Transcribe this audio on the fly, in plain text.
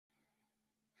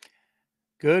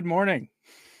Good morning.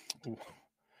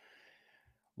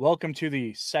 Welcome to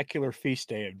the secular feast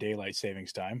day of daylight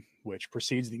savings time, which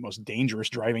precedes the most dangerous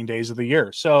driving days of the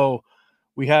year. So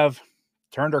we have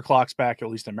turned our clocks back, at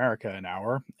least in America, an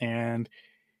hour. And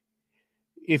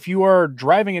if you are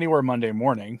driving anywhere Monday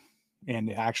morning,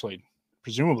 and actually,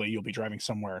 presumably you'll be driving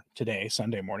somewhere today,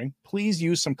 Sunday morning, please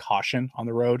use some caution on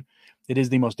the road. It is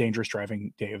the most dangerous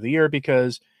driving day of the year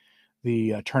because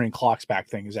the turning clocks back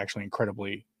thing is actually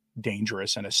incredibly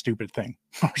dangerous and a stupid thing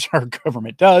our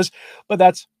government does, but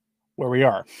that's where we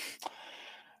are.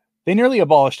 They nearly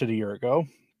abolished it a year ago,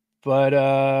 but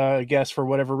I guess for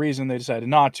whatever reason they decided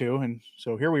not to, and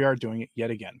so here we are doing it yet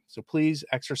again. So please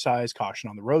exercise caution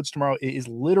on the roads tomorrow. It is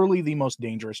literally the most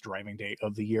dangerous driving day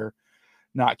of the year,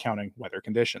 not counting weather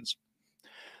conditions.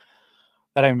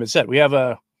 That having been said, we have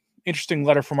a interesting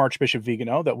letter from Archbishop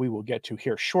Vigano that we will get to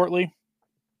here shortly.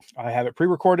 I have it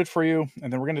pre-recorded for you,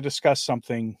 and then we're going to discuss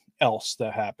something else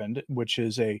that happened, which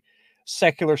is a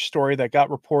secular story that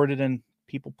got reported and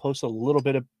people posted a little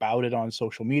bit about it on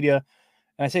social media.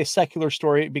 And I say secular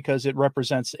story because it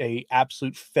represents a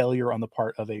absolute failure on the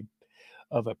part of a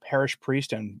parish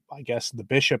priest and I guess the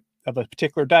bishop of a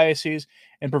particular diocese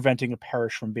in preventing a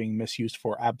parish from being misused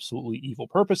for absolutely evil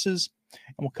purposes.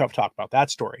 And we'll talk about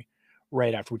that story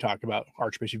right after we talk about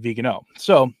Archbishop Vigano.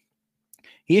 So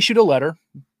he issued a letter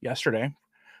yesterday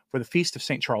for the feast of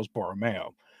St. Charles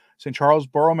Borromeo. St. Charles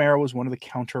Borromeo was one of the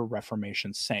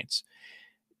Counter-Reformation saints.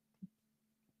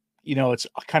 You know, it's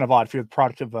kind of odd if you're the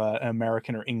product of an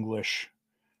American or English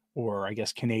or I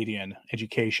guess Canadian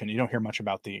education. You don't hear much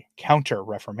about the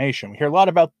Counter-Reformation. We hear a lot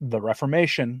about the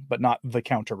Reformation, but not the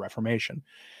Counter-Reformation.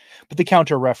 But the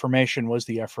Counter-Reformation was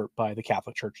the effort by the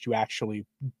Catholic Church to actually,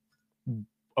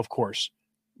 of course,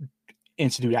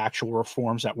 institute actual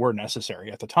reforms that were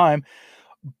necessary at the time,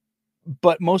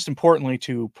 but most importantly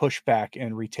to push back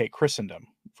and retake Christendom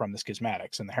from the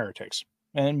schismatics and the heretics,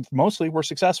 and mostly were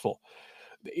successful.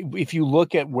 If you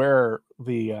look at where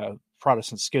the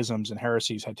Protestant schisms and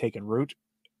heresies had taken root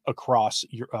across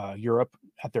Europe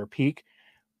at their peak,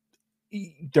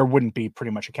 there wouldn't be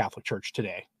pretty much a Catholic Church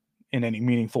today in any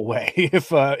meaningful way if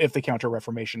the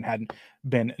Counter-Reformation hadn't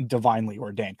been divinely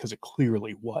ordained, because it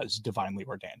clearly was divinely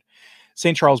ordained.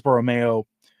 St. Charles Borromeo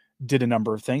did a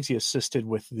number of things. He assisted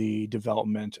with the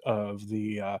development of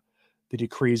the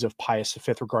decrees of Pius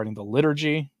V regarding the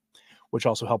liturgy, which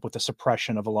also helped with the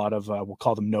suppression of a lot of, we'll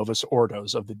call them Novus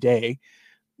Ordos of the day,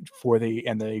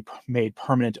 and they made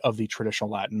permanent of the traditional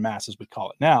Latin Mass, as we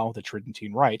call it now, the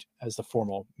Tridentine Rite, as the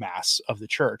formal Mass of the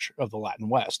Church of the Latin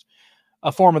West.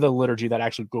 A form of the liturgy that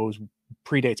actually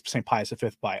predates St. Pius V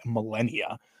by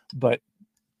millennia, but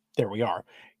there we are.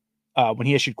 When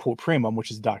he issued Quote Primum, which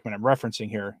is the document I'm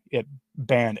referencing here, it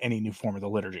banned any new form of the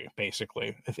liturgy,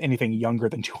 basically. If anything younger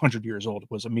than 200 years old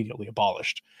was immediately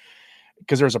abolished,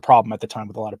 because there was a problem at the time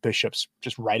with a lot of bishops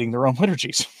just writing their own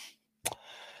liturgies.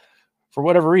 For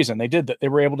whatever reason, they did that. They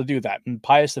were able to do that, and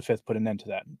Pius V put an end to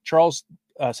that.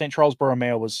 St. Charles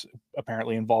Borromeo was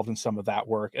apparently involved in some of that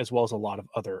work, as well as a lot of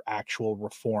other actual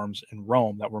reforms in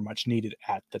Rome that were much needed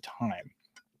at the time.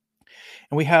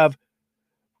 And we have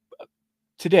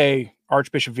today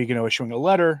Archbishop Vigano issuing a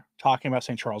letter talking about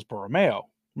St. Charles Borromeo.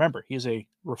 Remember, he is a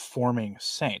reforming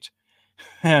saint.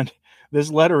 And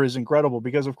this letter is incredible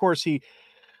because, of course,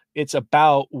 it's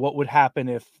about what would happen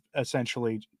if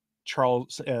essentially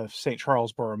St.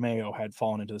 Charles Borromeo had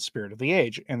fallen into the spirit of the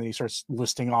age. And then he starts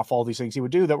listing off all these things he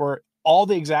would do that were all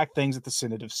the exact things that the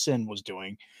Synod of Sin was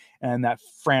doing and that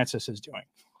Francis is doing.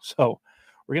 So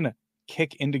we're going to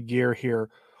kick into gear here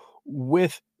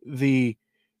with this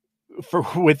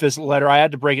letter. I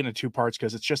had to break it into two parts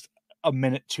because it's just a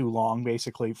minute too long,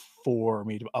 basically, for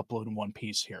me to upload in one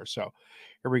piece here. So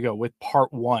here we go with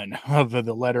part one of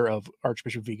the letter of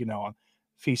Archbishop Vigano on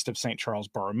Feast of St. Charles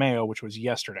Borromeo, which was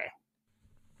yesterday.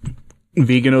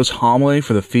 Vigano's homily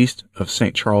for the Feast of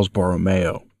St. Charles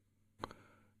Borromeo.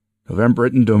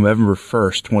 Written November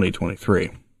 1st, 2023.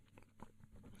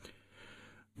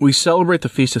 We celebrate the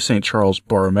Feast of St. Charles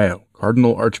Borromeo,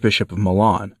 Cardinal Archbishop of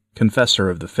Milan,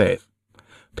 confessor of the faith,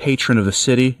 patron of the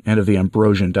city and of the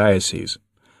Ambrosian Diocese,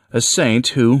 a saint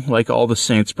who, like all the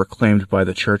saints proclaimed by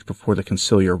the Church before the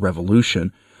Conciliar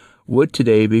Revolution, would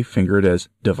today be fingered as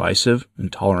divisive,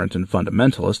 intolerant, and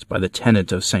fundamentalist by the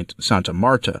tenant of Santa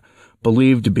Marta,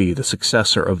 believed to be the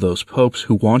successor of those popes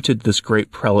who wanted this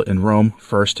great prelate in Rome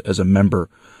first as a member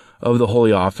of the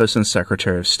Holy Office and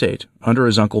Secretary of State under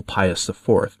his uncle Pius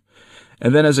IV,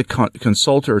 and then as a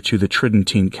consultor to the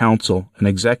Tridentine Council, an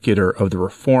executor of the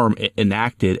reform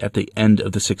enacted at the end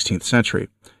of the 16th century,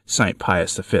 St.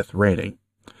 Pius V reigning.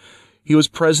 He was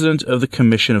president of the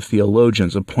Commission of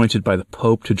Theologians appointed by the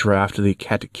Pope to draft the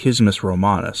Catechismus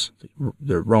Romanus,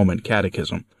 the Roman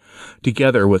Catechism,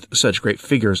 together with such great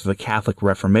figures of the Catholic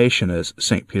Reformation as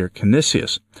St. Peter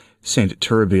Canisius, St.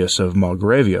 Turbius of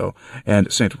Moldavia,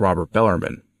 and St. Robert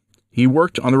Bellarmine. He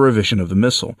worked on the revision of the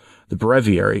Missal, the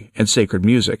Breviary, and sacred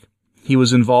music. He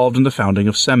was involved in the founding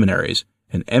of seminaries,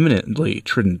 an eminently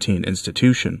Tridentine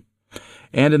institution,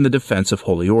 and in the defense of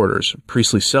holy orders,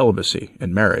 priestly celibacy,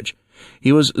 and marriage.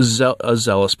 He was a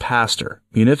zealous pastor,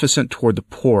 munificent toward the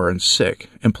poor and sick,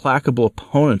 implacable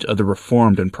opponent of the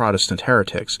Reformed and Protestant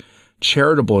heretics,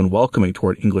 charitable and welcoming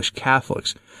toward English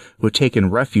Catholics who had taken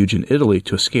refuge in Italy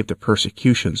to escape the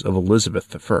persecutions of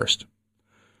Elizabeth I.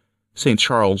 St.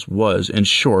 Charles was, in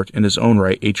short, in his own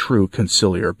right, a true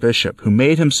conciliar bishop who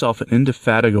made himself an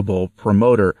indefatigable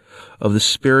promoter of the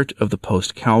spirit of the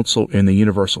post-council in the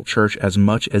Universal Church as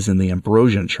much as in the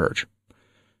Ambrosian Church.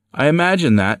 I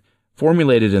imagine that,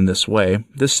 formulated in this way,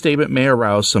 this statement may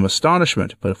arouse some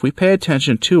astonishment, but if we pay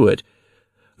attention to it,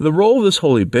 the role of this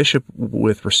holy bishop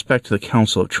with respect to the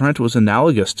Council of Trent was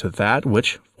analogous to that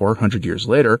which, 400 years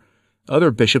later,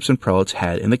 other bishops and prelates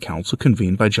had in the council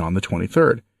convened by John the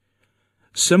 23rd.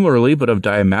 Similarly, but of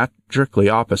diametrically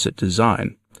opposite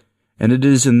design. And it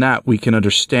is in that we can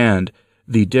understand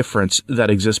the difference that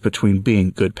exists between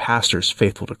being good pastors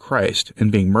faithful to Christ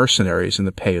and being mercenaries in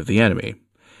the pay of the enemy.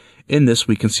 In this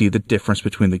we can see the difference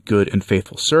between the good and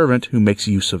faithful servant who makes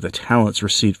use of the talents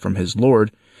received from his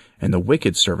Lord and the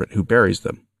wicked servant who buries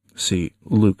them. See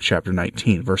Luke chapter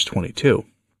 19, verse 22.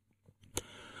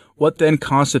 What then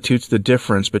constitutes the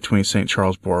difference between St.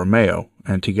 Charles Borromeo,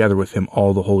 and together with him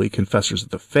all the holy confessors of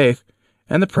the faith,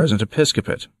 and the present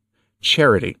episcopate?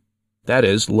 Charity, that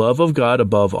is, love of God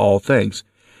above all things,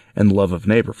 and love of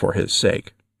neighbor for his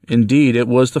sake. Indeed, it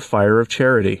was the fire of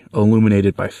charity,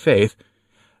 illuminated by faith,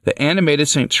 that animated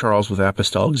St. Charles with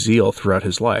apostolic zeal throughout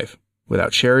his life.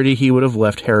 Without charity, he would have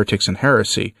left heretics in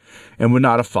heresy, and would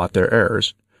not have fought their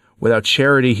errors. Without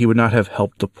charity, he would not have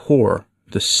helped the poor,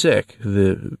 the sick,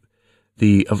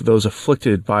 of those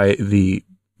afflicted by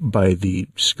the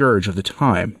scourge of the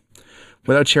time.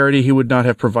 Without charity, he would not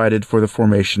have provided for the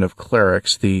formation of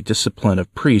clerics, the discipline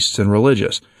of priests and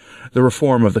religious, the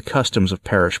reform of the customs of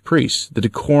parish priests, the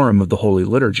decorum of the Holy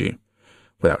Liturgy.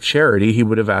 Without charity, he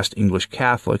would have asked English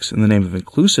Catholics, in the name of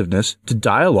inclusiveness, to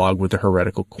dialogue with the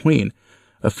heretical Queen,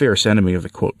 a fierce enemy of the,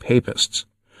 quote, papists.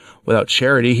 Without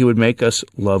charity, he would make us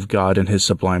love God and his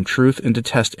sublime truth and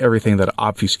detest everything that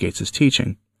obfuscates his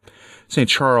teaching. St.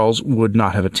 Charles would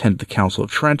not have attended the Council of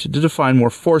Trent to define more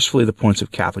forcefully the points of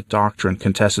Catholic doctrine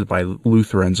contested by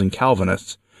Lutherans and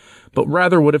Calvinists, but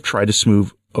rather would have tried to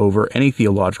smooth over any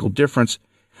theological difference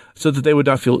so that they would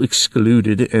not feel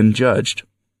excluded and judged.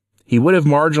 He would have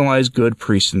marginalized good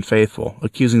priests and faithful,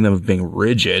 accusing them of being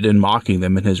rigid and mocking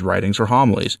them in his writings or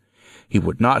homilies. He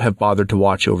would not have bothered to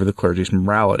watch over the clergy's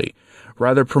morality,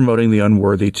 rather promoting the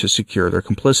unworthy to secure their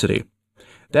complicity.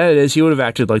 That is, he would have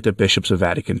acted like the bishops of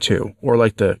Vatican II, or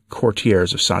like the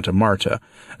courtiers of Santa Marta,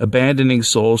 abandoning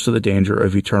souls to the danger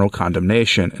of eternal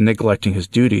condemnation and neglecting his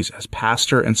duties as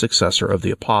pastor and successor of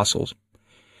the apostles.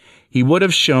 He would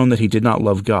have shown that he did not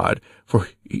love God, for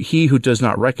he who does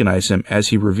not recognize him as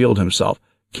he revealed himself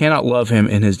cannot love him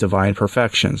in his divine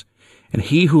perfections, and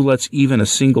he who lets even a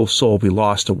single soul be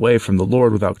lost away from the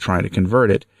Lord without trying to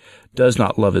convert it does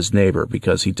not love his neighbor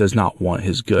because he does not want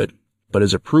his good, but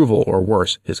his approval, or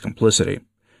worse, his complicity.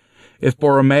 If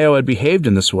Borromeo had behaved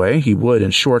in this way, he would,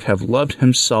 in short, have loved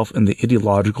himself in the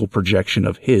ideological projection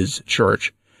of his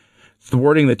church,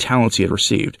 thwarting the talents he had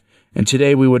received, and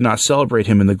today we would not celebrate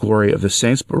him in the glory of the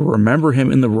saints, but remember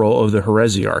him in the role of the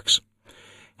heresiarchs.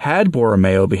 Had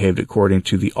Borromeo behaved according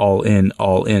to the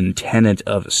all-in tenet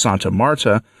of Santa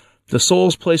Marta, the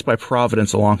souls placed by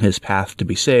Providence along his path to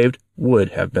be saved would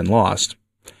have been lost.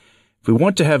 If we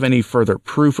want to have any further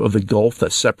proof of the gulf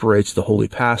that separates the holy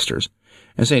pastors,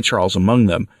 and St. Charles among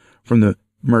them, from the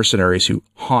mercenaries who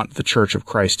haunt the Church of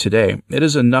Christ today, it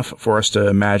is enough for us to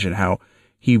imagine how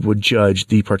he would judge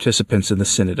the participants in the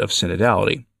Synod of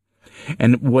Synodality,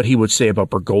 and what he would say about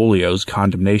Bergoglio's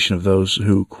condemnation of those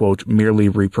who, quote, merely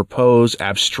repropose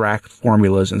abstract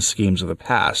formulas and schemes of the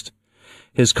past,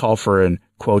 his call for an,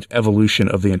 quote, evolution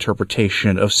of the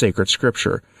interpretation of sacred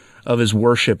scripture, of his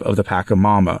worship of the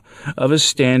Pachamama, of his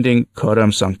standing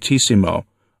Coram Sanctissimo,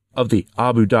 of the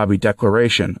Abu Dhabi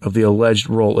Declaration, of the alleged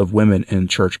role of women in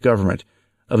church government,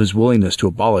 of his willingness to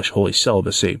abolish holy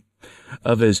celibacy,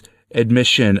 of his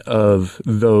admission of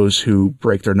those who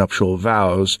break their nuptial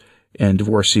vows and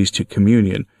divorcees to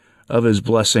communion, of his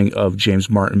blessing of James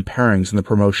Martin Parings and the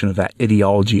promotion of that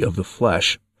ideology of the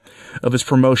flesh, of his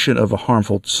promotion of a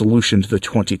harmful solution to the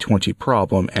 2020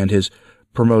 problem and his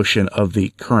promotion of the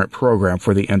current program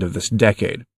for the end of this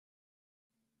decade.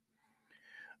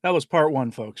 That was part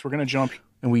one, folks. We're going to jump.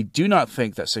 And we do not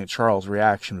think that St. Charles'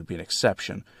 reaction would be an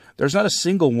exception. There's not a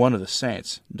single one of the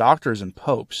saints, doctors, and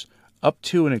popes, up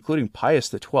to and including Pius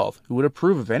XII, who would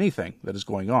approve of anything that is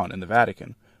going on in the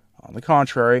Vatican. On the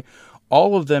contrary,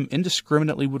 all of them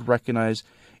indiscriminately would recognize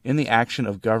in the action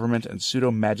of government and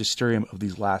pseudo-magisterium of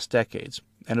these last decades,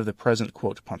 and of the present,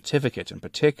 quote, pontificate in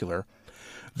particular,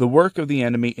 the work of the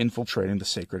enemy infiltrating the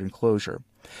sacred enclosure,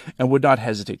 and would not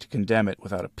hesitate to condemn it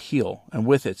without appeal, and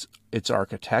with its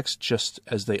architects, just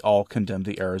as they all condemned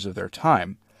the errors of their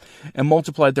time, and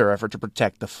multiplied their effort to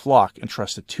protect the flock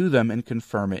entrusted to them and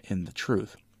confirm it in the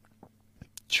truth.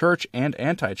 Church and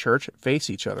anti-church face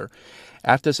each other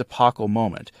at this epochal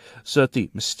moment, so that the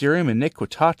mysterium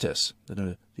iniquitatis,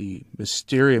 the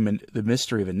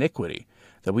mystery of iniquity,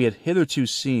 that we had hitherto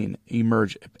seen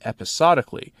emerge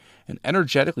episodically and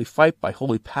energetically fight by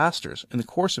holy pastors in the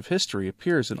course of history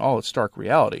appears in all its stark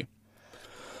reality.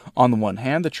 On the one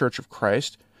hand, the Church of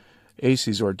Christ,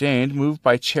 aces ordained, moved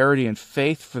by charity and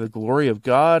faith for the glory of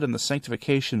God and the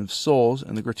sanctification of souls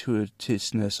and the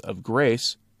gratuitousness of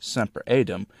grace, semper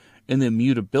eadem, in the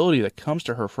immutability that comes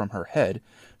to her from her head,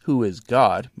 who is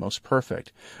God, most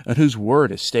perfect, and whose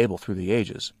word is stable through the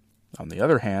ages. On the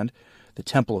other hand, the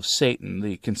temple of Satan,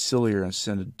 the conciliar and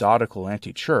synodical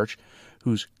anti-church,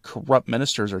 whose corrupt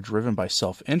ministers are driven by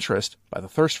self-interest, by the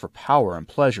thirst for power and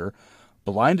pleasure,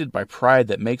 blinded by pride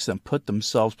that makes them put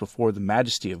themselves before the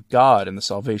majesty of God and the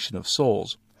salvation of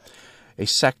souls. A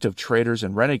sect of traitors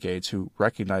and renegades who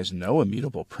recognize no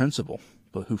immutable principle,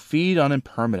 but who feed on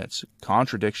impermanence,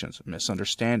 contradictions,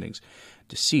 misunderstandings,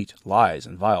 deceit, lies,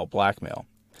 and vile blackmail.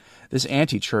 This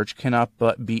anti-church cannot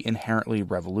but be inherently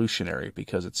revolutionary,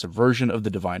 because its subversion of the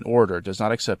divine order does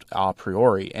not accept a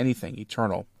priori anything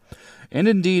eternal. And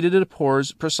indeed it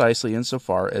abhors precisely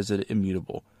insofar as it is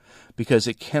immutable, because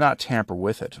it cannot tamper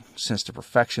with it, since to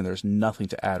perfection there is nothing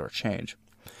to add or change.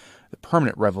 The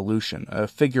permanent revolution, a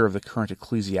figure of the current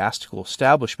ecclesiastical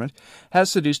establishment,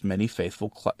 has seduced many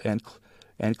faithful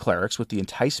and clerics with the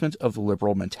enticement of the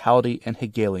liberal mentality and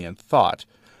Hegelian thought,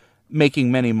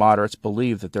 making many moderates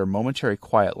believe that their momentary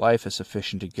quiet life is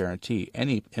sufficient to guarantee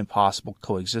any impossible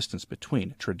coexistence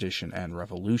between tradition and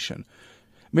revolution,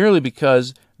 merely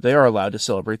because they are allowed to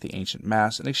celebrate the ancient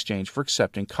Mass in exchange for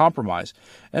accepting compromise,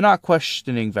 and not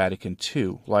questioning Vatican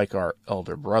II, like our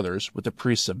elder brothers, with the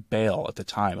priests of Baal at the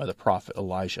time of the prophet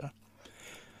Elijah.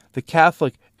 The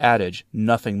Catholic adage,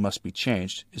 nothing must be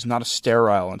changed, is not a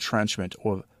sterile entrenchment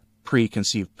of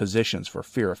preconceived positions for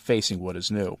fear of facing what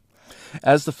is new,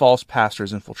 as the false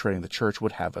pastors infiltrating the Church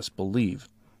would have us believe.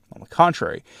 On the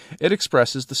contrary, it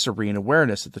expresses the serene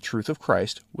awareness that the truth of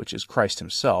Christ, which is Christ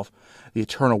himself, the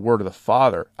eternal Word of the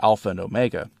Father, Alpha and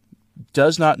Omega,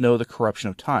 does not know the corruption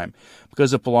of time,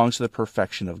 because it belongs to the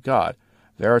perfection of God.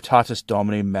 Veritatis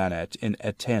Domini manet in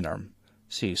aeternum.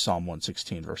 See Psalm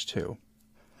 116, verse 2.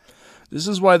 This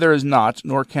is why there is not,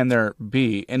 nor can there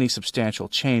be, any substantial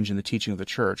change in the teaching of the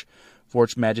Church, for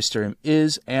its magisterium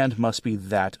is and must be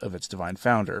that of its divine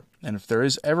founder. And if there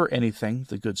is ever anything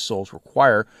the good souls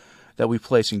require that we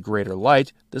place in greater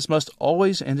light, this must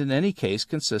always and in any case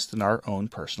consist in our own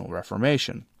personal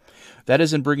reformation. That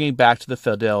is, in bringing back to the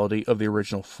fidelity of the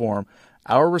original form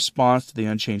our response to the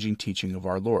unchanging teaching of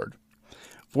our Lord.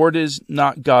 For it is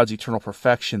not God's eternal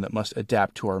perfection that must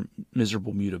adapt to our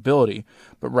miserable mutability,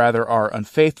 but rather our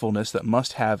unfaithfulness that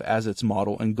must have as its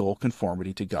model and goal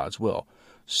conformity to God's will.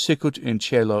 Sicut in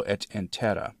cielo et in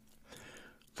terra.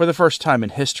 For the first time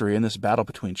in history, in this battle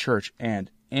between church and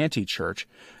anti-church,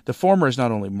 the former is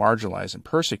not only marginalized and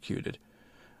persecuted,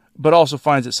 but also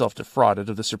finds itself defrauded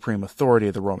of the supreme authority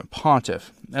of the Roman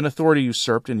pontiff, an authority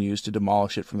usurped and used to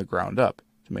demolish it from the ground up,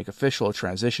 to make official a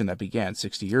transition that began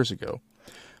 60 years ago.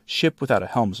 Ship without a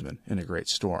helmsman in a great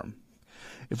storm.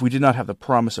 If we did not have the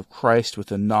promise of Christ with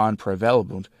the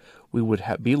non-prevalebund, we would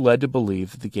be led to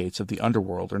believe that the gates of the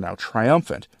underworld are now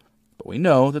triumphant. But we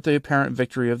know that the apparent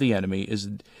victory of the enemy is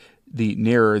the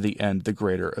nearer the end, the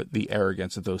greater the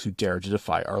arrogance of those who dare to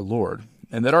defy our Lord,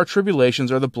 and that our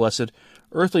tribulations are the blessed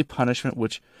earthly punishment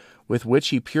with which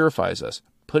he purifies us,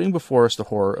 putting before us the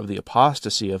horror of the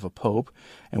apostasy of a pope,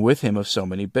 and with him of so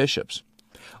many bishops.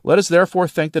 Let us therefore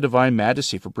thank the divine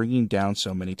majesty for bringing down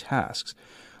so many tasks,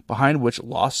 behind which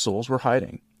lost souls were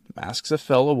hiding, masks that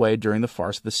fell away during the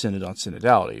farce of the Synod on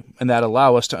Synodality, and that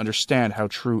allow us to understand how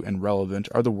true and relevant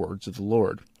are the words of the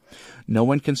Lord. No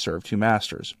one can serve two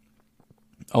masters.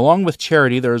 Along with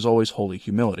charity, there is always holy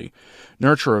humility,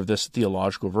 nurturer of this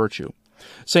theological virtue.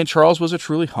 St. Charles was a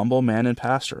truly humble man and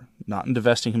pastor, not in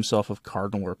divesting himself of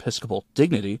cardinal or episcopal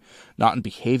dignity, not in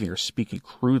behaving or speaking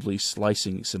crudely,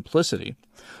 slicing simplicity,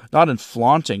 not in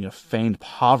flaunting a feigned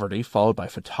poverty followed by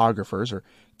photographers, or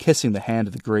kissing the hand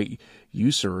of the great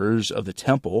usurers of the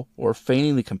temple, or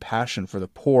feigning the compassion for the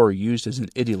poor used as an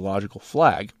ideological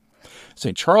flag.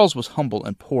 St. Charles was humble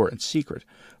and poor in secret,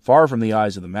 far from the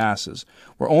eyes of the masses,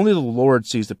 where only the Lord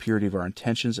sees the purity of our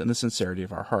intentions and the sincerity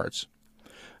of our hearts.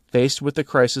 Faced with the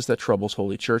crisis that troubles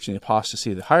Holy Church and the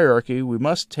apostasy of the hierarchy, we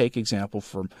must take example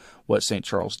from what St.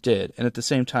 Charles did, and at the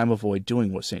same time avoid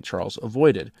doing what St. Charles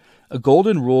avoided, a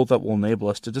golden rule that will enable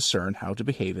us to discern how to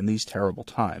behave in these terrible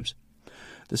times.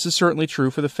 This is certainly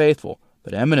true for the faithful,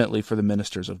 but eminently for the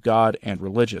ministers of God and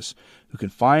religious, who can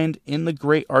find in the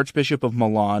great Archbishop of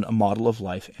Milan a model of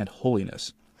life and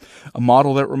holiness. A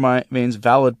model that remains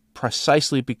valid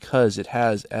precisely because it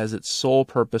has as its sole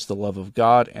purpose the love of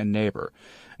God and neighbor,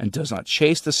 and does not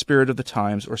chase the spirit of the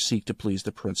times or seek to please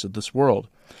the prince of this world.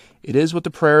 It is what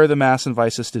the prayer of the Mass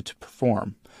invites us to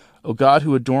perform. O God,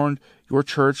 who adorned your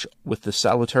church with the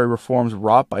salutary reforms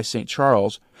wrought by St.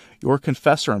 Charles, your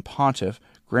confessor and pontiff,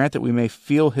 grant that we may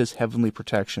feel his heavenly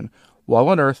protection, while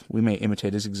on earth we may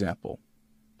imitate his example.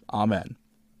 Amen.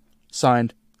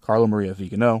 Signed, Carlo Maria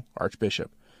Vigano,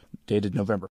 Archbishop. Dated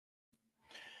November.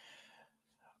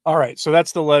 All right, so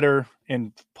that's the letter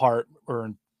in part, or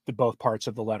in both parts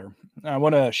of the letter. I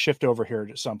want to shift over here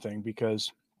to something,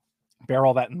 because bear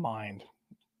all that in mind,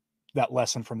 that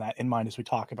lesson from that in mind as we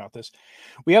talk about this.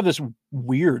 We have this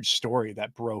weird story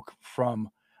that broke from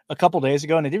a couple days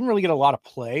ago, and it didn't really get a lot of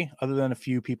play other than a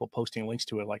few people posting links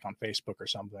to it, like on Facebook or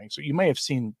something. So you may have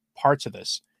seen parts of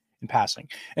this in passing.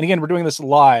 And again, we're doing this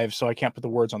live, so I can't put the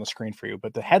words on the screen for you,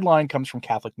 but the headline comes from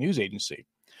Catholic News Agency.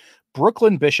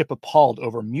 Brooklyn bishop appalled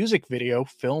over music video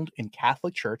filmed in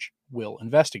Catholic church, will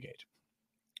investigate.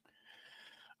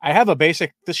 I have a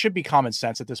basic, this should be common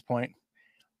sense at this point.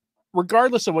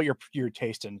 Regardless of what your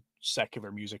taste in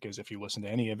secular music is, if you listen to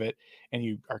any of it and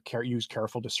you use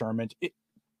careful discernment, it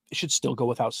should still go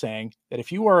without saying that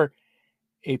if you are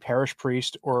a parish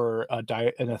priest or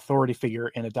an authority figure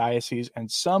in a diocese and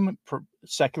some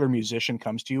secular musician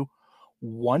comes to you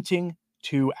wanting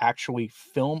to actually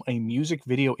film a music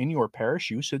video in your parish,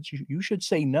 you should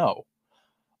say no,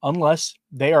 unless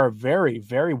they are a very,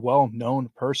 very well-known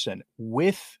person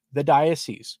with the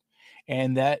diocese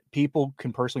and that people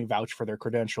can personally vouch for their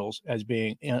credentials as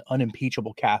being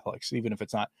unimpeachable Catholics, even if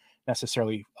it's not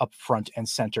necessarily up front and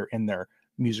center in their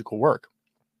musical work.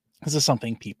 This is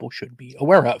something people should be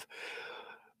aware of.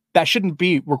 That shouldn't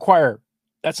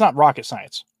that's not rocket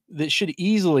science. This should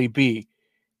easily be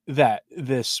that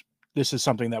this is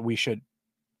something that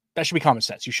that should be common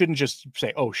sense. You shouldn't just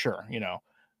say, oh, sure,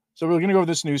 So we're going to go over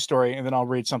this news story, and then I'll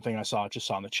read something I just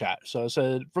saw in the chat. So it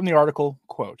said from the article,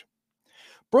 quote,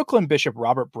 Brooklyn Bishop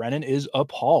Robert Brennan is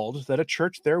appalled that a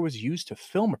church there was used to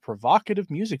film a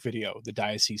provocative music video, the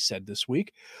diocese said this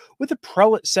week, with the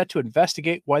prelate set to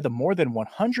investigate why the more than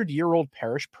 100-year-old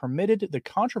parish permitted the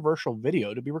controversial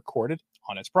video to be recorded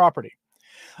on its property.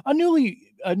 A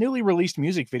newly released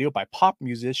music video by pop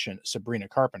musician Sabrina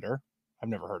Carpenter, I've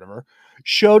never heard of her,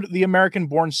 showed the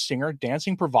American-born singer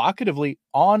dancing provocatively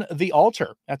on the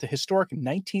altar at the historic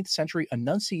 19th century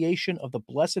Annunciation of the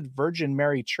Blessed Virgin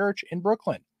Mary Church in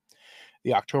Brooklyn.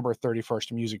 The October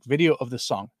 31st music video of the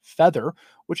song Feather,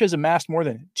 which has amassed more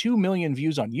than 2 million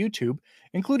views on YouTube,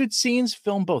 included scenes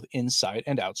filmed both inside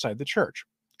and outside the church.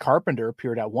 Carpenter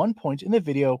appeared at one point in the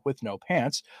video with no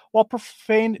pants, while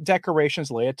profane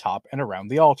decorations lay atop and around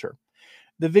the altar.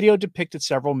 The video depicted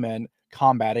several men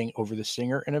combating over the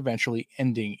singer and eventually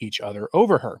ending each other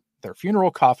over her. Their funeral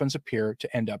coffins appear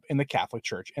to end up in the Catholic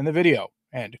Church in the video.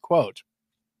 End quote.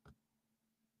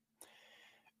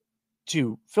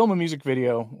 To film a music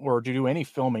video or to do any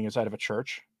filming inside of a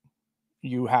church,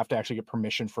 you have to actually get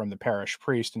permission from the parish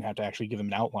priest and have to actually give them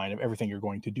an outline of everything you're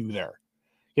going to do there.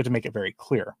 You have to make it very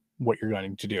clear what you're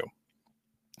going to do.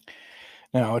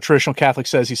 Now, a traditional Catholic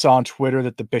says he saw on Twitter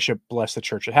that the bishop blessed the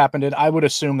church it happened in. I would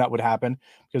assume that would happen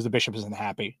because the bishop isn't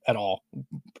happy at all.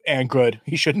 And good.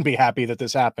 He shouldn't be happy that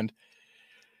this happened.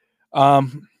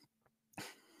 Raven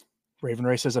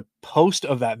Ray says a post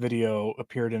of that video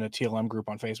appeared in a TLM group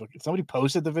on Facebook. If somebody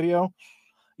posted the video,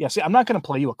 yeah, see, I'm not going to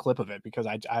play you a clip of it because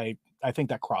I think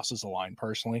that crosses the line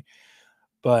personally.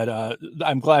 But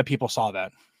I'm glad people saw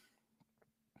that.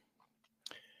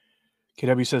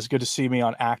 KW says, good to see me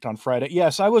on ACT on Friday.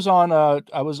 Yes, I was on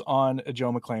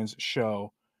Joe McClain's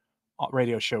show,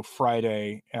 radio show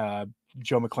Friday.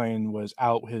 Joe McClain was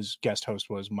out. His guest host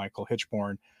was Michael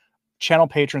Hitchborn. channel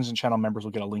patrons and channel members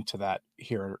will get a link to that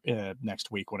here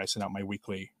next week when I send out my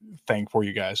weekly thing for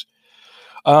you guys.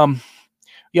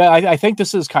 Yeah, I think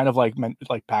this is kind of like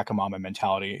Pachamama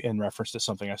mentality in reference to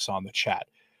something I saw in the chat.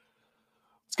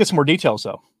 Let's get some more details,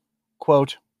 though.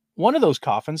 Quote, one of those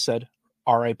coffins said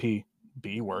R.I.P.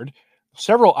 B word.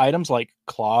 Several items like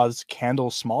cloths,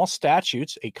 candles, small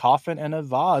statues, a coffin, and a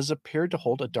vase appeared to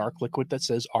hold a dark liquid that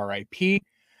says R.I.P.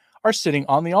 are sitting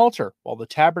on the altar, while the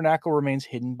tabernacle remains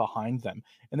hidden behind them,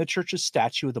 and the church's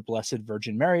statue of the Blessed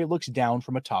Virgin Mary looks down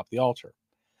from atop the altar.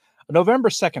 A November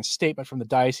 2nd statement from the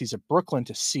Diocese of Brooklyn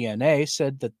to CNA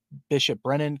said that Bishop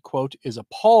Brennan, quote, is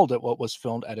appalled at what was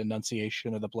filmed at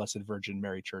Annunciation of the Blessed Virgin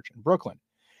Mary Church in Brooklyn.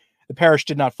 The parish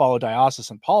did not follow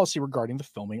diocesan policy regarding the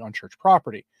filming on church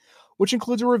property, which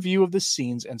includes a review of the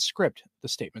scenes and script, the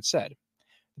statement said.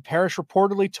 The parish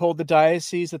reportedly told the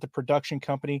diocese that the production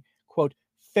company, quote,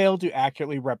 failed to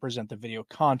accurately represent the video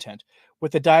content,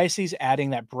 with the diocese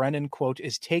adding that Brennan, quote,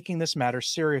 is taking this matter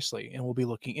seriously and will be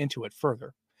looking into it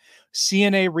further.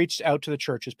 CNA reached out to the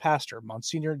church's pastor,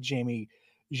 Monsignor Jamie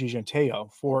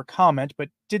Giganteo, for comment, but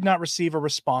did not receive a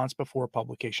response before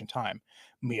publication time.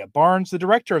 Mia Barnes, the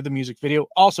director of the music video,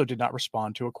 also did not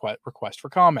respond to a request for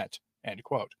comment, end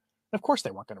quote. And of course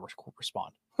they weren't going to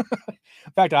respond.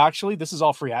 In fact, actually, this is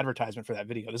all free advertisement for that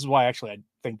video. This is why actually I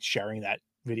think sharing that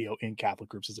video in Catholic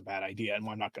groups is a bad idea, and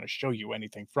why I'm not going to show you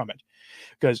anything from it,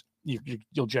 because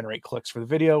you'll generate clicks for the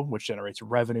video, which generates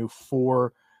revenue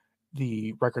for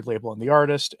the record label and the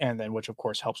artist, and then which of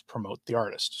course helps promote the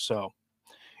artist. So,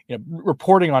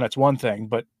 reporting on it's one thing,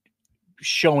 but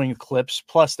showing clips,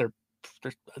 plus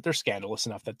they're scandalous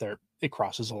enough that it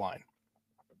crosses a line.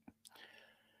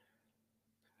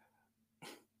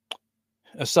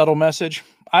 A subtle message,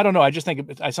 I don't know.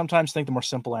 I sometimes think the more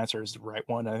simple answer is the right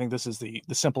one. I think this is the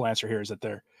simple answer here,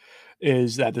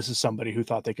 is that this is somebody who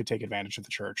thought they could take advantage of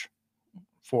the church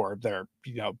for their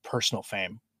personal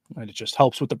fame. And it just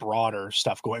helps with the broader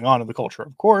stuff going on in the culture,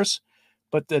 of course,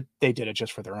 but that they did it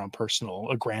just for their own personal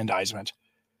aggrandizement.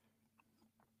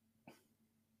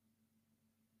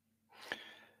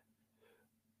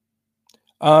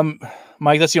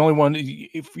 Mike, that's the only one.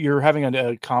 If you're having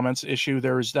a comments issue,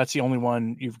 that's the only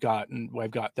one you've gotten.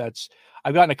 I've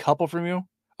gotten a couple from you.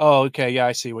 Oh, okay. Yeah,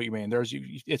 I see what you mean.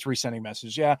 It's resending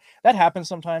messages. Yeah, that happens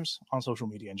sometimes on social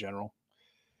media in general.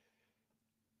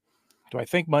 Do I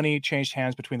think money changed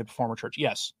hands between the performer church?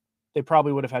 Yes, they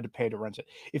probably would have had to pay to rent it.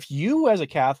 If you, as a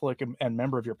Catholic and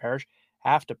member of your parish,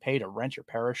 have to pay to rent your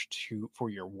parish for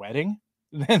your wedding,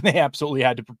 then they absolutely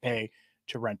had to pay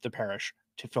to rent the parish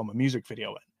to film a music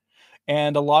video in.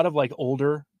 And a lot of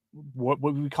older, what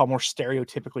we call more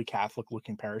stereotypically Catholic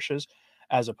looking parishes,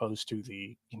 as opposed to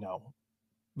the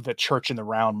church in the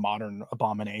round modern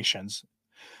abominations,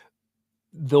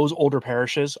 those older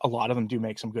parishes, a lot of them do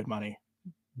make some good money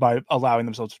by allowing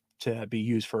themselves to be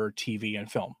used for TV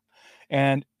and film.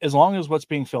 And as long as what's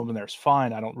being filmed in there is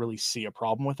fine, I don't really see a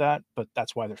problem with that. But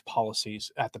that's why there's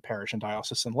policies at the parish and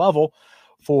diocesan level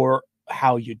for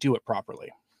how you do it properly.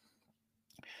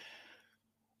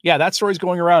 Yeah, that story's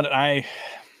going around, and I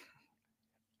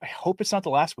hope it's not the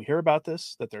last we hear about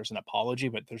this, that there's an apology,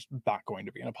 but there's not going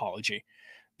to be an apology.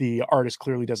 The artist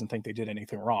clearly doesn't think they did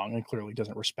anything wrong and clearly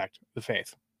doesn't respect the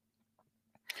faith.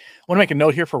 I want to make a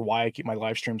note here for why I keep my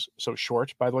live streams so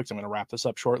short, by the way, because I'm going to wrap this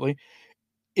up shortly.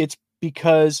 It's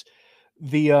because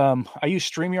I use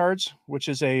StreamYards, which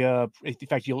is in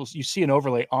fact, you see an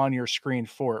overlay on your screen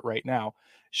for it right now.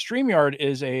 StreamYard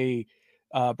is a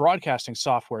broadcasting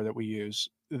software that we use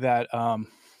that,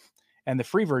 and the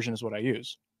free version is what I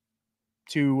use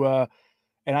and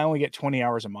I only get 20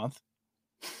 hours a month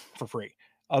for free.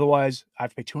 Otherwise, I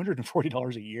have to pay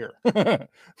 $240 a year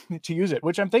to use it,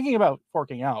 which I'm thinking about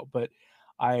forking out. But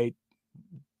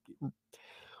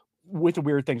with the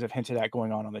weird things I've hinted at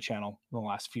going on the channel in the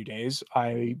last few days,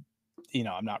 I'm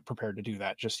not prepared to do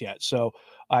that just yet. So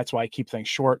that's why I keep things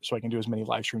short, so I can do as many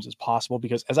live streams as possible.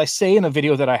 Because as I say in a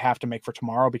video that I have to make for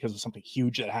tomorrow, because of something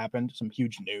huge that happened, some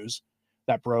huge news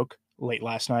that broke late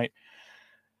last night,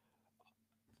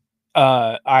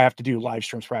 I have to do live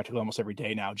streams practically almost every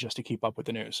day now just to keep up with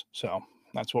the news. So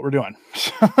that's what we're doing.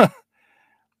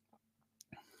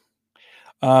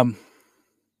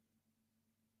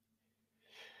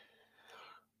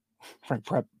 Frank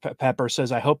Pepper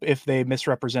says, I hope if they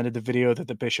misrepresented the video that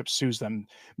the bishop sues them,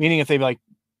 meaning if they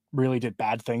really did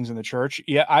bad things in the church.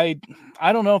 Yeah, I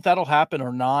don't know if that'll happen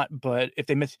or not, but if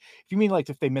you mean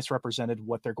if they misrepresented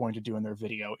what they're going to do in their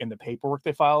video in the paperwork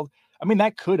they filed, I mean,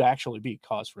 that could actually be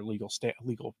cause for legal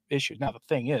issues. Now, the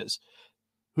thing is,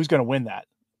 who's going to win that?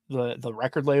 The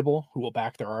record label, who will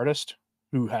back their artist,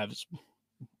 who has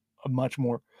a much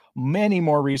more many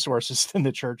more resources than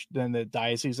the church, than the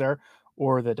diocese there,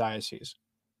 or the diocese.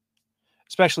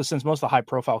 Especially since most of the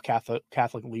high-profile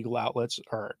Catholic legal outlets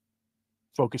are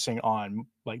focusing on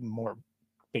like more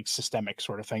big systemic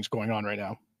sort of things going on right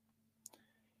now.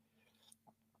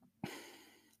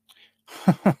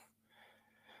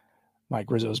 Mike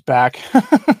Rizzo's back.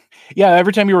 Yeah,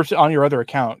 every time you were on your other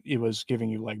account, it was giving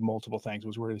you like multiple things. It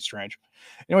was really strange.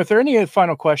 Anyway, if there are any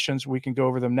final questions, we can go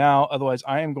over them now. Otherwise,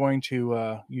 I am going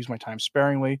to use my time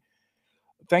sparingly.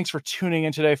 Thanks for tuning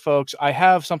in today, folks. I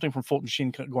have something from Fulton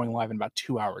Sheen going live in about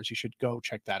 2 hours. You should go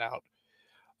check that out.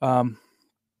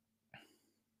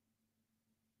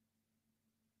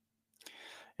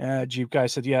 Jeep guy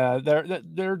said, yeah,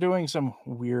 they're doing some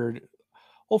weird.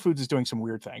 Whole Foods is doing some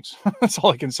weird things. That's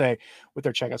all I can say with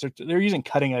their checkouts. They're using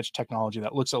cutting edge technology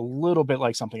that looks a little bit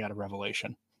like something out of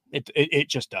Revelation. It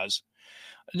just does.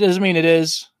 It doesn't mean it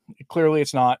is. Clearly,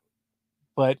 it's not.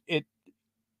 But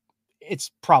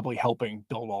it's probably helping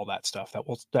build all that stuff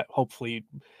that hopefully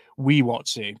we won't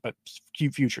see, but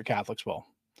future Catholics will.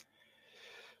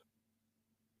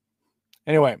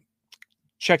 Anyway,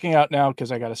 checking out now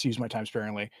because I got to use my time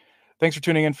sparingly. Thanks for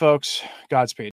tuning in, folks. Godspeed.